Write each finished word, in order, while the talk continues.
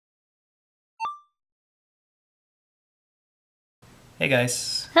Hey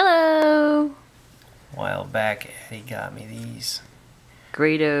guys. Hello! A while back, Addie got me these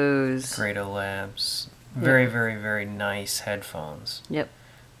Grados. Grado Labs. Very nice headphones. Yep.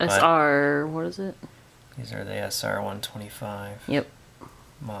 SR, what is it? These are the SR125 Yep.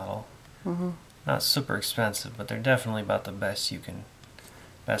 model. Mm-hmm. Not super expensive, but they're definitely about the best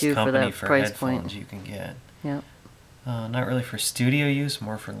best Do company for for that price headphones point. you can get. Yep. Not really for studio use,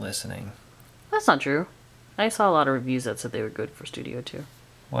 more for listening. That's not true. I saw a lot of reviews that said they were good for studio too.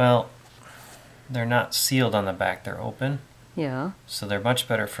 Well, they're not sealed on the back, they're open. Yeah. So they're much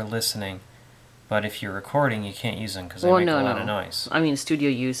better for listening. But if you're recording, you can't use them because they make a lot of noise. I mean studio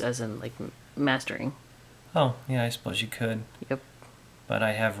use as in like mastering. Oh, yeah, I suppose you could. Yep. But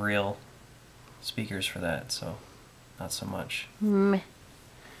I have real speakers for that, so not so much. Meh.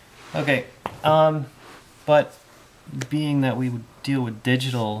 Okay, but being that we would deal with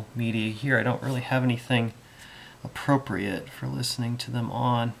digital media here, I don't really have anything appropriate for listening to them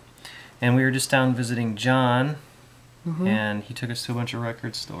on. And we were just down visiting John, and he took us to a bunch of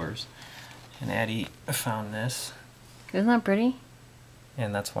record stores. And Addie found this. Isn't that pretty?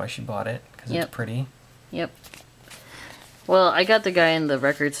 And that's why she bought it, because Yep. it's pretty. Yep. Well, I got the guy in the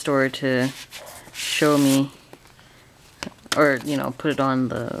record store to show me, or, you know, put it on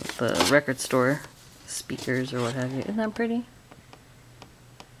the record store speakers or what have you. Isn't that pretty?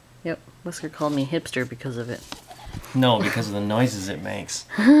 Yep. Whisker called me hipster because of it. No, because of the noises it makes.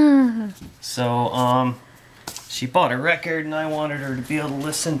 So, she bought a record and I wanted her to be able to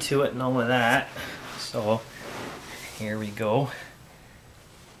listen to it and all of that. So, here we go.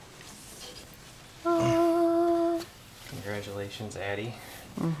 Congratulations, Addie.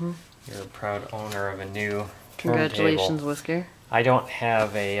 You're a proud owner of a new Congratulations, turntable. Whisker. I don't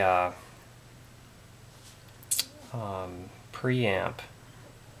have a preamp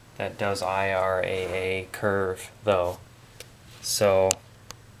that does IRAA curve, though. So,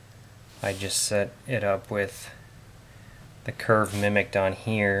 I just set it up with the curve mimicked on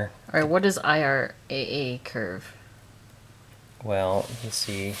here. Alright, what is IRAA curve? Well, you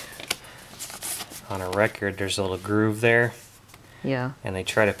see on a record there's a little groove there, Yeah. and they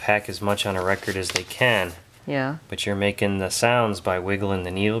try to pack as much on a record as they can, Yeah. but you're making the sounds by wiggling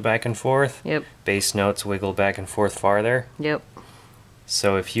the needle back and forth. Yep. Bass notes wiggle back and forth farther. Yep.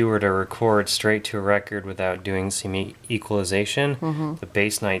 So if you were to record straight to a record without doing some equalization, the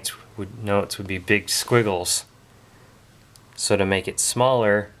bass notes would be big squiggles. So to make it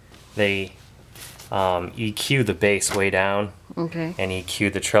smaller, they EQ the bass way down Okay. and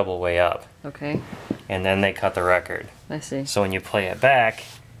EQ the treble way up. Okay. And then they cut the record. I see. So when you play it back,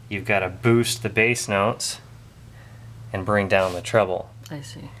 you've got to boost the bass notes and bring down the treble. I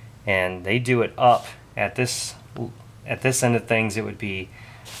see. And they do it up at this end of things. It would be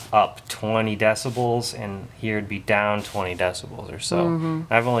up 20 decibels, and here it'd be down 20 decibels or so.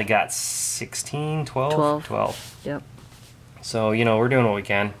 I've only got 16, 12. Yep. So, you know, we're doing what we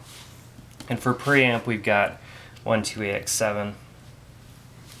can. And for preamp, we've got 128X7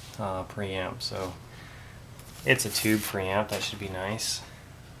 preamp. So it's a tube preamp. That should be nice.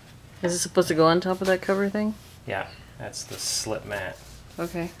 Is it supposed to go on top of that cover thing? Yeah, that's the slip mat.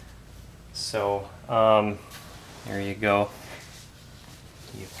 Okay. So, there you go.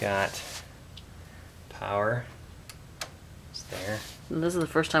 You've got power. It's there. This is the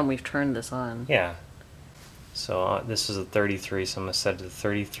first time we've turned this on. Yeah. So this is a 33, so I'm going to set it to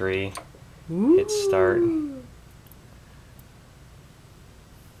 33. Ooh. Hit start.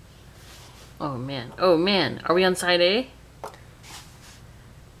 Oh man. Oh man. Are we on side A?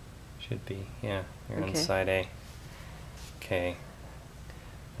 Should be, yeah. You're on Okay. side A. Okay.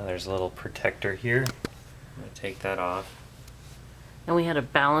 Now there's a little protector here. I'm going to take that off. And we had to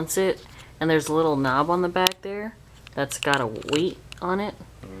balance it. And there's a little knob on the back there that's got a weight on it.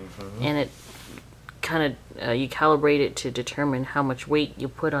 And it kind of, you calibrate it to determine how much weight you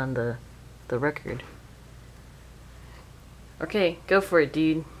put on the record. Okay, go for it,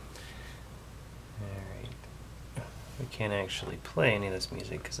 dude. Alright. We can't actually play any of this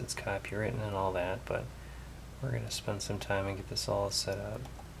music because it's copyrighted and all that, but we're going to spend some time and get this all set up.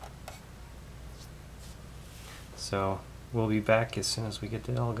 So we'll be back as soon as we get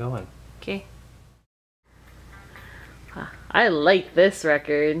it all going. Okay. I like this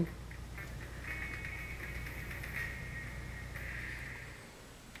record.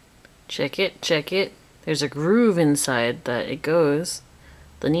 Check it, check it. There's a groove inside that it goes.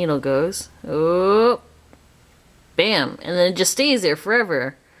 The needle goes. Oh, bam. And then it just stays there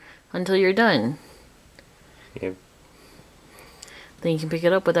forever until you're done. Yep. Then you can pick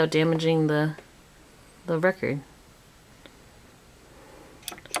it up without damaging the record.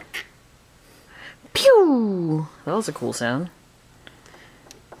 Pew! That was a cool sound.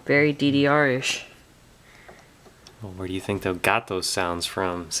 Very DDR-ish. Well, where do you think they got those sounds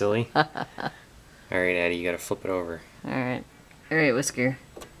from, silly? Alright, Addie, you gotta flip it over. Alright. Alright, Whisker.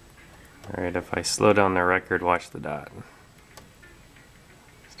 Alright, if I slow down the record, watch the dot.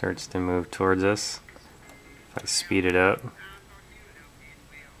 Starts to move towards us. If I speed it up,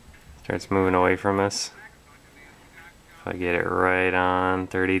 starts moving away from us. If I get it right on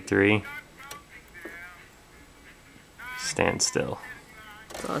 33, stand still.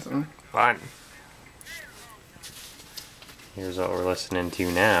 That's awesome. Fun. Here's what we're listening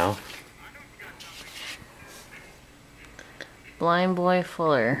to now. Blind Boy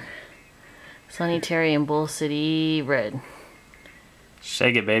Fuller. Sonny Terry and Bull City Red.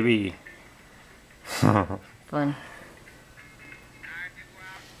 Shake it, baby. Fun.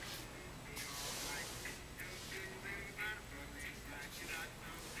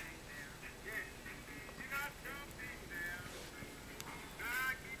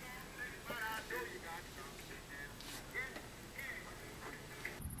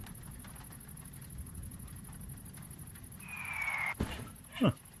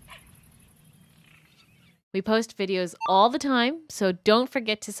 We post videos all the time, so don't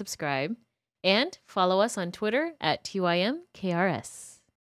forget to subscribe and follow us on Twitter at TYMKRS.